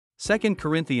2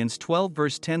 Corinthians 12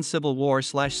 verse 10 Civil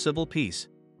war/civil peace.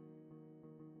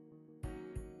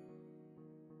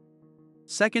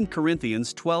 2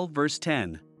 Corinthians 12 verse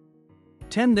 10.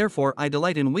 10 Therefore I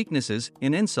delight in weaknesses,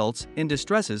 in insults, in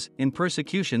distresses, in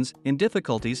persecutions, in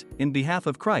difficulties, in behalf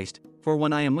of Christ, for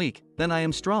when I am weak, then I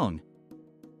am strong.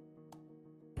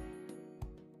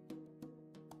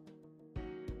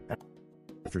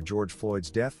 After George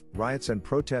Floyd's death, riots and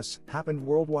protests happened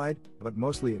worldwide, but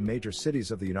mostly in major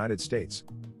cities of the United States.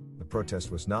 The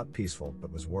protest was not peaceful,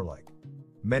 but was warlike.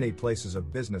 Many places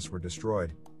of business were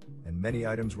destroyed, and many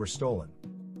items were stolen.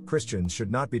 Christians should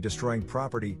not be destroying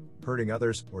property, hurting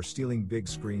others, or stealing big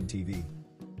screen TV.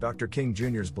 Dr. King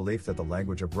Jr.'s belief that the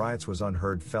language of riots was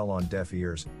unheard fell on deaf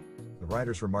ears. The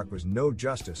writer's remark was "no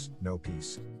justice, no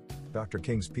peace." Dr.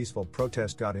 King's peaceful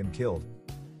protest got him killed.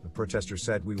 The protesters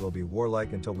said, "We will be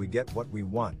warlike until we get what we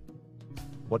want."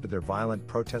 What did their violent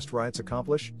protest riots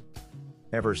accomplish?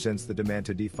 Ever since the demand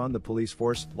to defund the police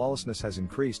force, lawlessness has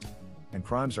increased, and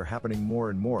crimes are happening more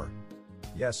and more.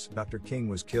 Yes, Dr. King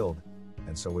was killed,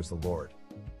 and so was the Lord.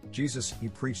 Jesus, he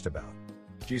preached about.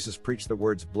 Jesus preached the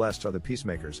words, "Blessed are the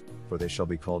peacemakers, for they shall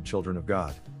be called children of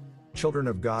God." Children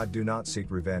of God do not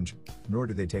seek revenge, nor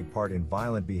do they take part in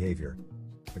violent behavior.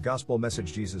 The gospel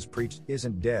message Jesus preached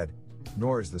isn't dead,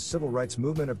 nor is the civil rights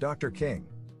movement of Dr. King.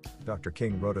 Dr.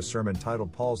 King wrote a sermon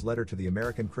titled Paul's Letter to the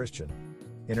American Christian.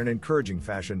 In an encouraging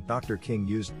fashion, Dr. King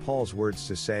used Paul's words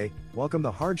to say, "Welcome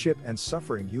the hardship and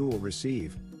suffering you will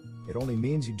receive. It only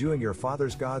means you doing your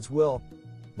Father's God's will.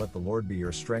 Let the Lord be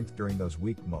your strength during those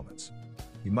weak moments.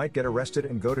 You might get arrested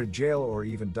and go to jail or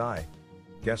even die.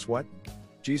 Guess what?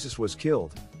 Jesus was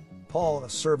killed. Paul, a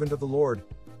servant of the Lord,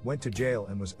 went to jail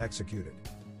and was executed.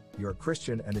 You're a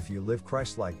Christian, and if you live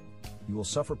Christ-like, you will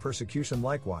suffer persecution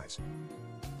likewise."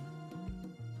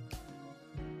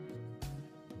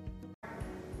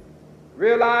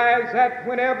 Realize that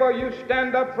whenever you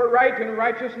stand up for right and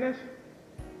righteousness,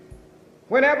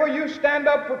 whenever you stand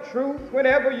up for truth,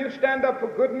 whenever you stand up for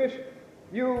goodness,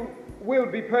 you will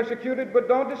be persecuted, but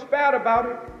don't despair about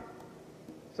it.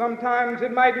 Sometimes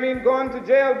it might mean going to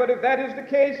jail, but if that is the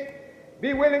case,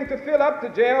 be willing to fill up the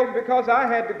jail, because I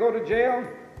had to go to jail.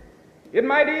 It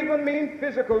might even mean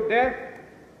physical death,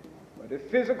 but if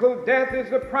physical death is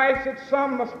the price that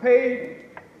some must pay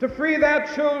to free their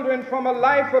children from a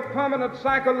life of permanent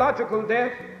psychological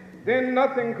death, then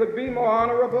nothing could be more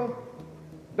honorable.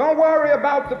 Don't worry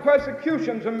about the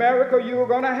persecutions, America. You're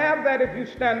going to have that if you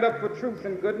stand up for truth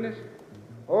and goodness.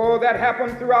 Oh, that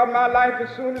happened throughout my life.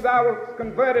 As soon as I was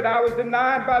converted, I was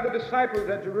denied by the disciples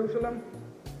at Jerusalem.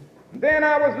 Then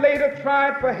I was later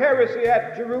tried for heresy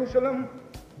at Jerusalem.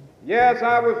 Yes,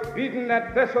 I was beaten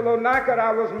at Thessalonica.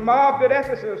 I was mobbed at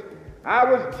Ephesus. I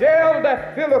was jailed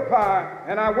at Philippi,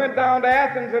 and I went down to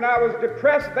Athens, and I was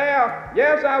depressed there.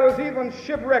 Yes, I was even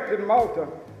shipwrecked in Malta.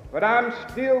 But I'm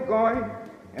still going,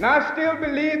 and I still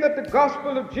believe that the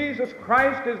gospel of Jesus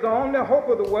Christ is the only hope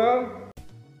of the world.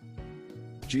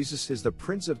 Jesus is the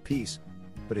Prince of Peace,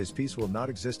 but his peace will not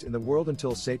exist in the world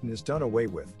until Satan is done away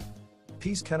with.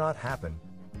 Peace cannot happen,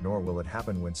 nor will it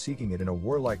happen when seeking it in a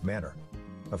warlike manner.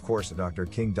 Of course, Dr.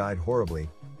 King died horribly,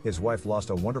 his wife lost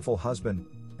a wonderful husband,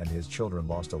 and his children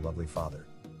lost a lovely father.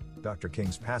 Dr.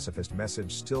 King's pacifist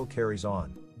message still carries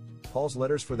on. Paul's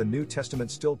letters for the New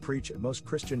Testament still preach at most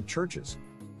Christian churches.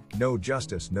 No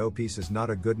justice, no peace is not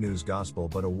a good news gospel,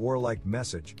 but a warlike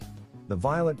message. The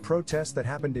violent protest that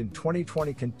happened in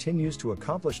 2020 continues to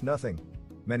accomplish nothing.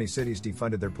 Many cities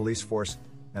defunded their police force,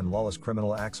 and lawless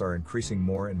criminal acts are increasing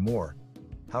more and more.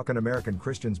 How can American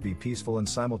Christians be peaceful and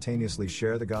simultaneously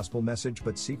share the gospel message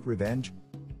but seek revenge?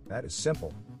 That is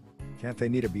simple. Can't they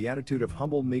need a beatitude of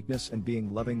humble meekness and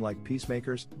being loving like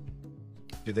peacemakers?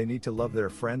 Do they need to love their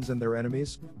friends and their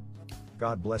enemies?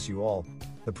 God bless you all.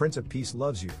 The Prince of Peace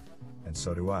loves you, and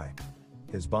so do I.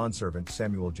 His bondservant,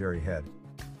 Samuel Jerry Head.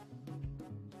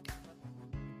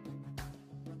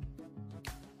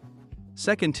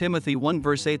 Second Timothy 1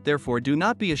 verse 8 Therefore do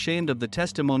not be ashamed of the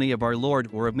testimony of our Lord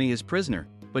or of me his prisoner,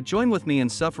 but join with me in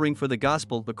suffering for the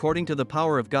gospel according to the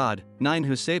power of God, 9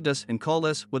 who saved us and called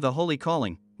us with a holy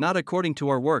calling, not according to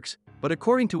our works, but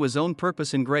according to his own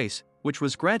purpose and grace, which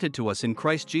was granted to us in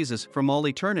Christ Jesus from all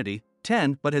eternity,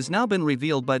 10 But has now been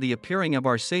revealed by the appearing of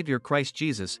our Savior Christ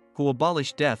Jesus, who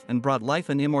abolished death and brought life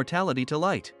and immortality to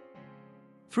light.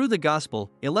 Through the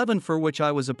gospel, 11 For which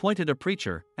I was appointed a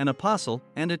preacher, an apostle,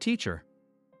 and a teacher.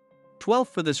 12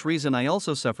 For this reason I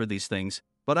also suffer these things,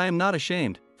 but I am not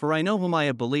ashamed, for I know whom I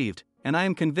have believed, and I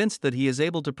am convinced that he is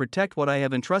able to protect what I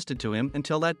have entrusted to him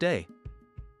until that day.